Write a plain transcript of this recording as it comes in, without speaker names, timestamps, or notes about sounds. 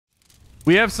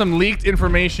We have some leaked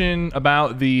information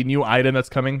about the new item that's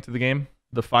coming to the game.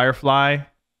 The Firefly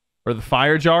or the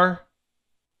Fire Jar.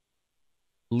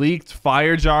 Leaked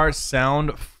Fire Jar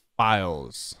sound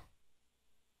files.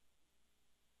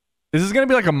 This is going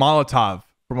to be like a Molotov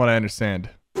from what I understand.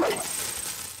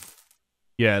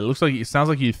 Yeah, it looks like it sounds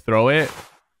like you throw it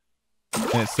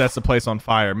and it sets the place on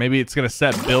fire. Maybe it's going to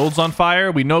set builds on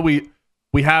fire. We know we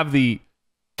have the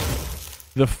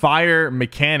fire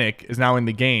mechanic is now in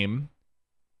the game.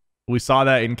 We saw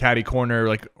that in Caddy Corner,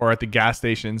 like, or at the gas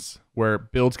stations where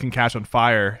builds can catch on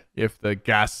fire if the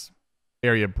gas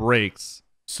area breaks.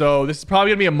 So this is probably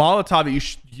gonna be a Molotov that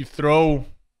you throw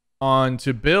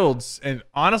onto builds. And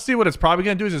honestly, what it's probably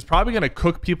gonna do is it's probably gonna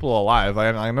cook people alive.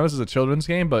 I know this is a children's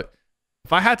game, but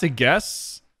if I had to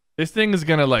guess, this thing is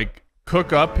gonna like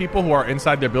cook up people who are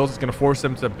inside their builds. It's gonna force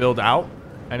them to build out,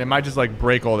 and it might just like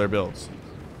break all their builds.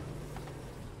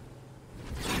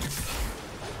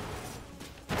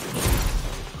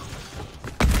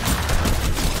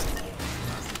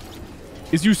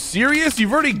 Is you serious?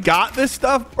 You've already got this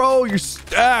stuff, bro? You're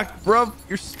stacked, bro.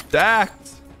 You're stacked.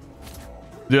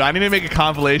 Dude, I need to make a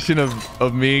compilation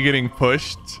of me getting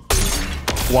pushed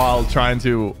while trying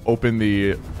to open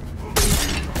the...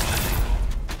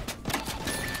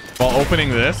 While opening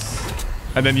this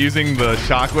and then using the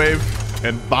shockwave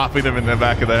and bopping them in the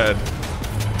back of the head.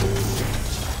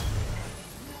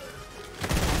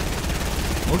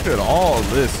 Look at all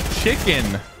this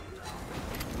chicken.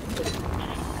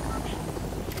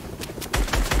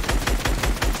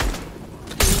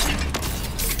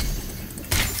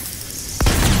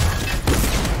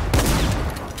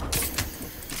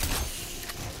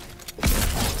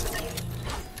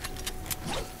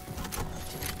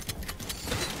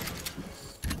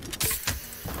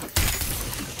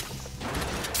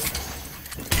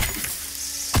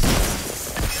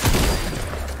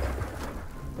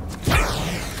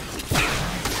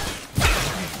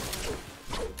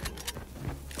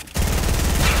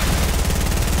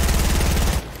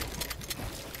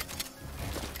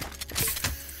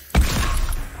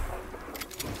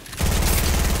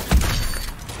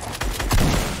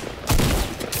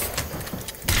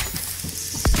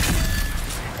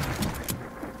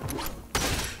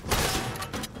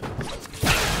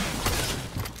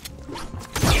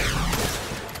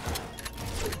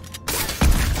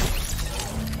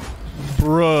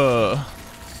 Bruh.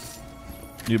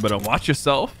 You better watch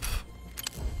yourself.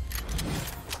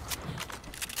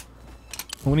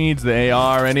 Who needs the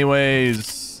AR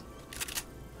anyways?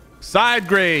 Side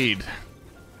grade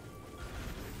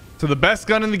to the best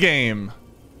gun in the game.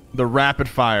 The rapid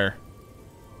fire.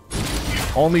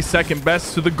 Only second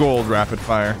best to the gold rapid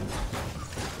fire.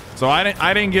 So I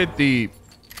didn't get the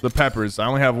peppers. I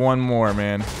only have one more,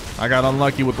 man. I got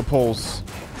unlucky with the pulse.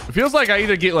 It feels like I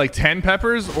either get like 10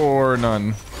 peppers or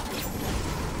none.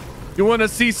 You want to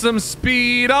see some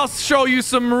speed? I'll show you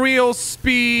some real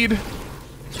speed.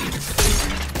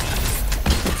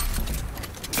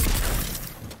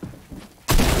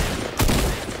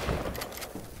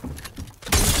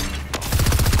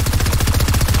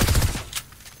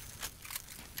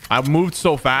 I moved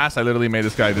so fast, I literally made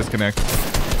this guy disconnect.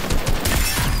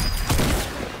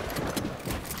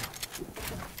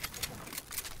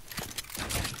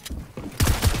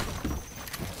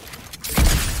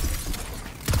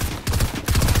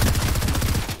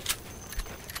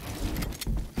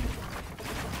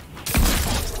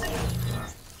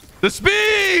 The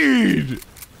speed!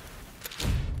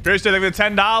 Christian, thank you for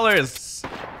 $10.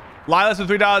 Lilas with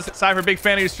 $3. Cypher, big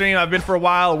fan of your stream. I've been for a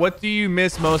while. What do you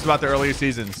miss most about the earlier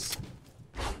seasons?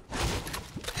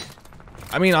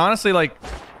 I mean, honestly, like,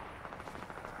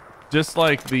 just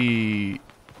like the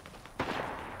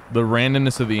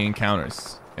randomness of the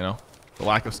encounters, you know, the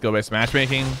lack of skill-based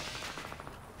matchmaking.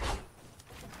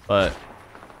 But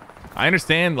I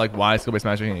understand like why skill-based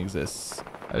matchmaking exists.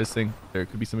 I just think there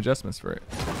could be some adjustments for it.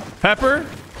 Pepper.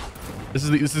 This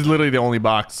is literally the only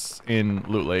box in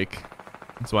Loot Lake.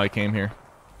 That's why I came here.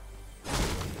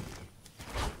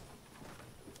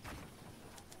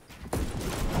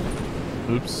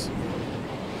 Oops.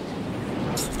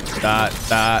 Dot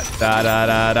dot dot dot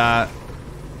dot dot.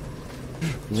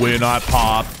 When I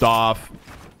popped off.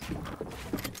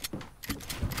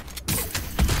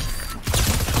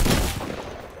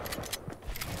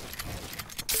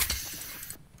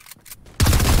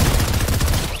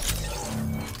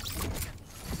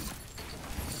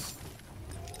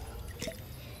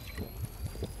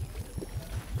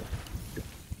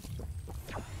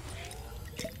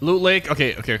 Loot Lake.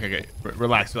 Okay.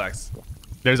 Relax.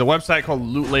 There's a website called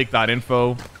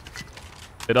lootlake.info.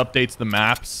 It updates the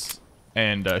maps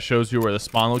and shows you where the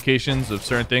spawn locations of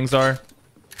certain things are.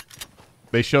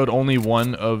 They showed only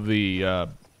one of the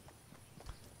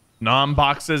nom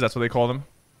boxes. That's what they call them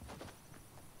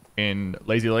in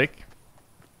Lazy Lake.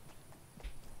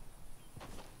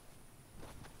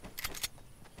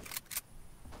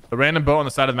 The random boat on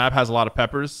the side of the map has a lot of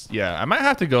peppers. Yeah, I might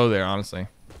have to go there, honestly.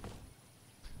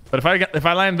 But if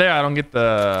I land there, I don't get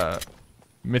the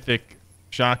mythic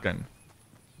shotgun.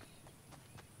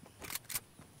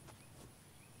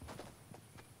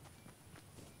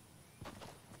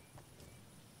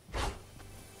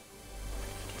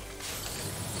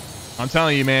 I'm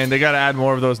telling you, man, they got to add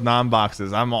more of those nom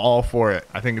boxes. I'm all for it.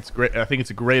 I think it's great. I think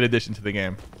it's a great addition to the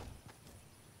game.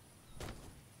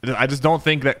 I just don't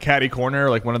think that Caddy Corner,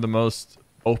 like one of the most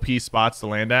OP spots to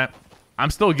land at.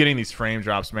 I'm still getting these frame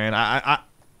drops, man.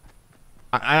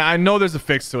 I know there's a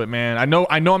fix to it, man. I know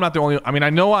I'm not the only. I mean,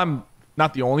 I know I'm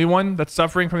not the only one that's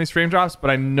suffering from these frame drops, but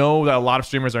I know that a lot of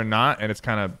streamers are not, and it's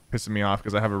kind of pissing me off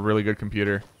because I have a really good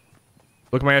computer.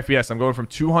 Look at my FPS. I'm going from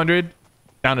 200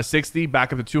 down to 60,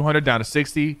 back up to 200, down to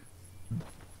 60,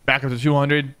 back up to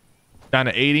 200, down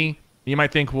to 80. You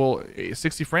might think, well,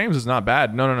 60 frames is not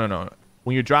bad. No.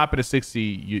 When you drop it to 60,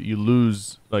 you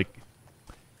lose, like,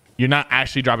 you're not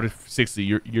actually dropping to 60.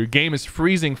 Your game is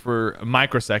freezing for a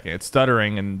microsecond. It's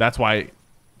stuttering, and that's why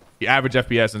the average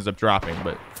FPS ends up dropping.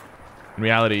 But in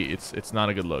reality, it's not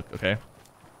a good look, okay?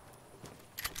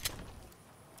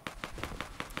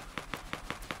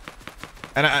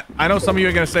 And I know some of you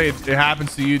are going to say it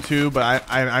happens to you too, but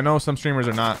I know some streamers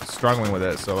are not struggling with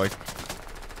it. So, like,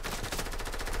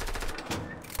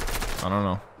 I don't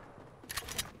know.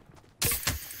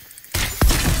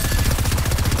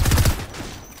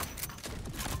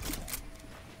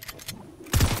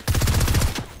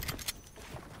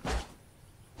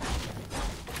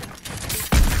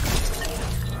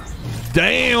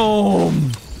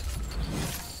 Damn!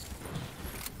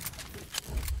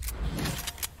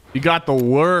 He got the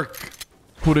work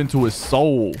put into his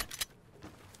soul.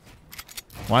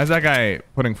 Why is that guy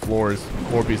putting floor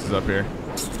pieces up here?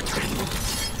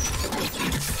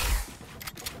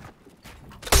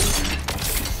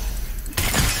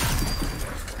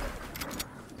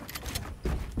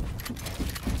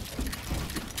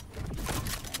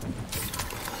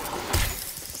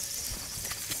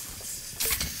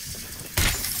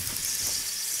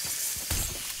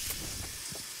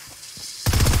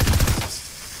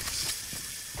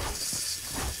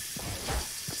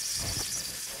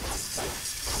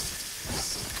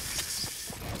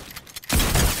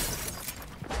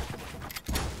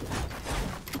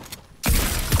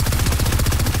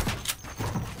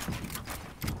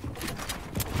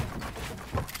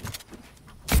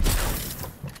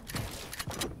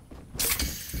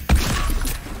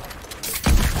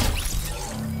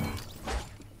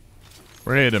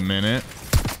 Wait a minute.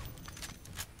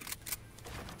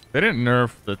 They didn't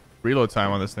nerf the reload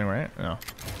time on this thing, right? No.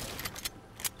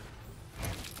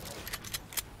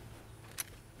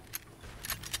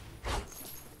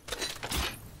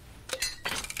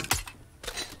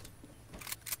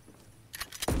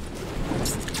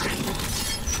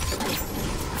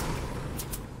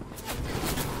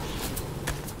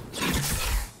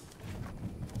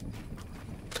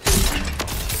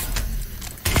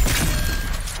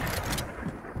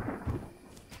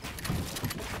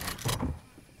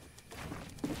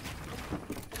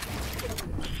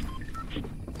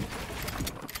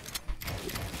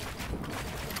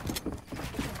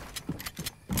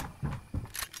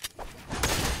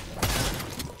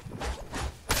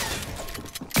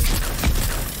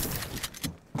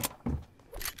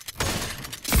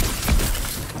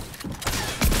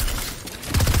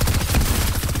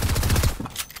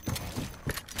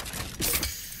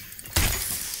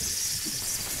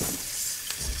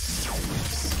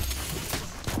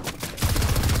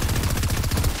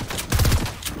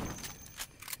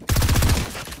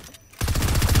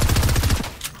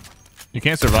 You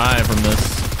can't survive from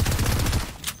this.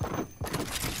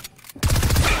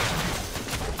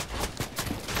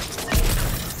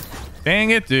 Dang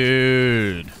it,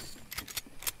 dude.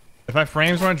 If my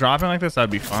frames weren't dropping like this, I'd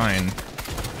be fine.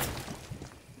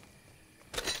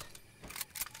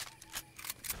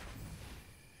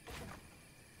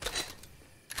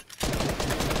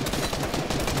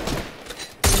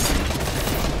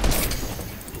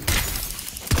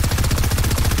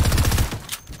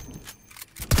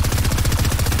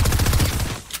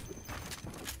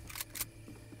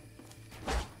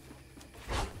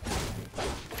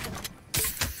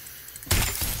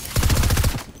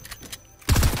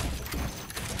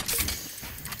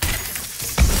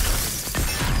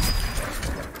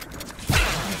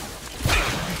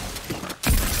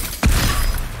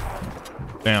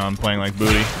 Damn, I'm playing like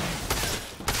booty.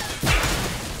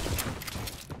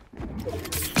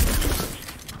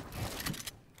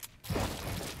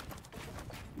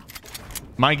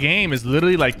 My game is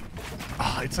literally like,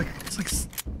 oh,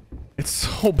 it's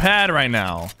so bad right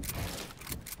now.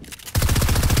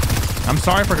 I'm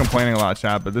sorry for complaining a lot,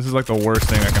 chat, but this is like the worst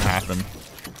thing that can happen.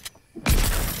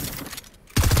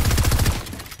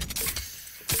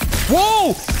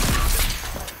 Whoa!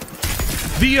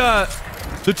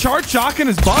 The charge shotgun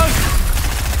is bugged.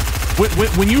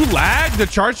 When you lag, the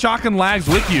charge shotgun lags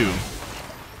with you.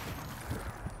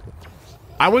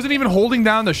 I wasn't even holding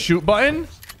down the shoot button,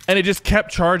 and it just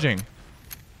kept charging.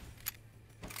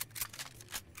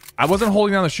 I wasn't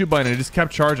holding down the shoot button, and it just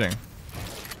kept charging.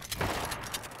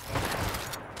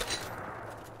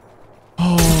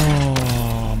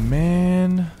 Oh,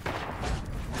 man.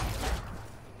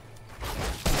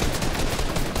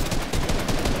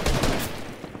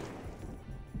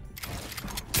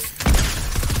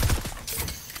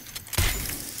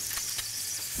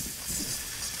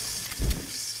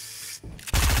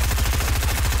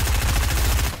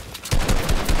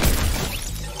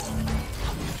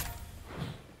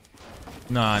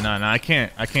 No, I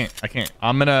can't.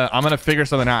 I'm gonna figure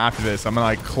something out after this. I'm gonna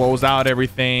like close out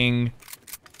everything.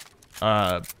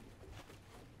 As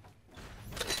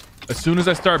soon as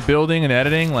I start building and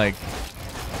editing, like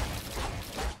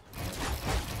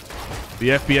the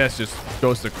FPS just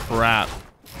goes to crap.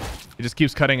 It just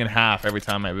keeps cutting in half every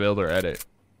time I build or edit.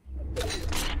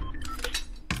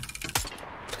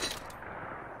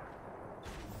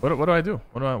 What do I do?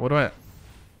 What do I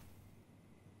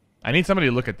I need somebody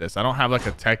to look at this. I don't have like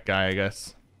a tech guy, I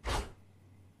guess.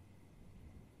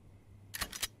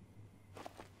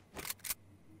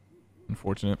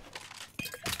 Unfortunate.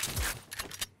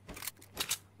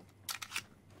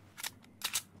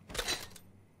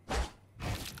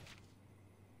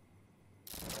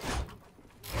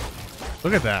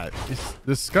 Look at that. It's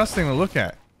disgusting to look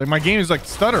at. Like my game is like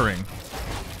stuttering.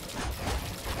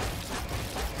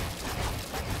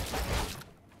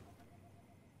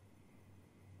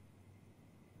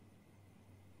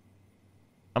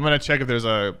 I'm gonna check if there's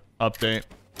a update.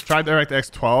 Try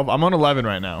DirectX 12. I'm on 11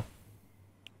 right now.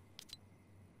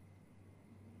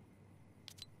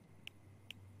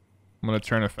 I'm gonna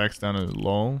turn effects down to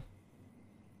low.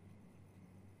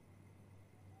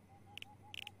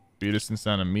 View distance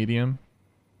down to medium.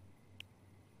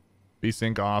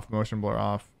 V-sync off, motion blur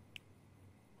off.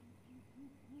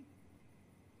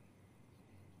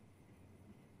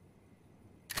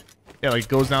 Yeah, like it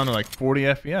goes down to like 40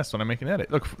 FPS when I make an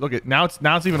edit. Look at now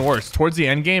it's even worse. Towards the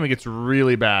end game, it gets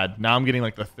really bad. Now I'm getting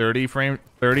like the 30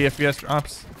 FPS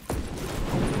drops.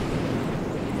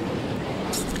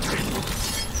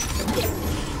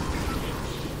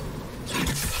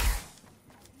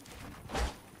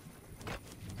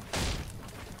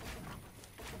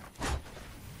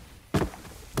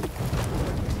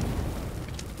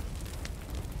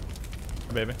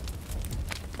 Hey, baby.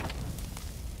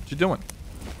 What you doing?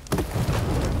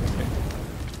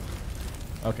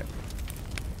 Okay.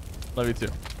 Love you too.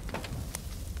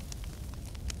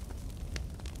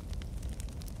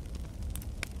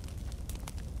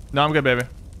 No, I'm good, baby.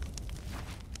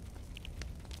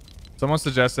 Someone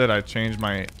suggested I change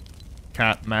my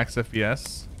cat max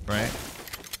FPS, right?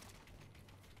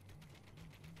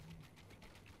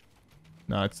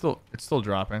 No, it's still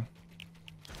dropping.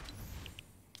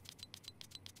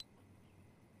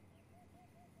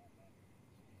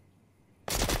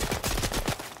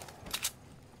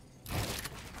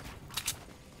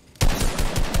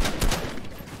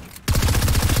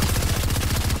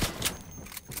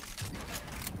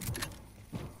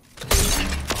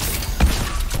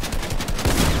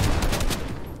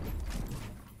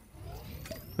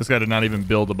 This guy did not even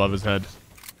build above his head.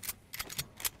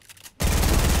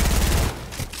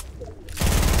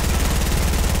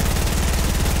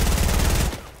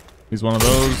 He's one of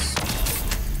those.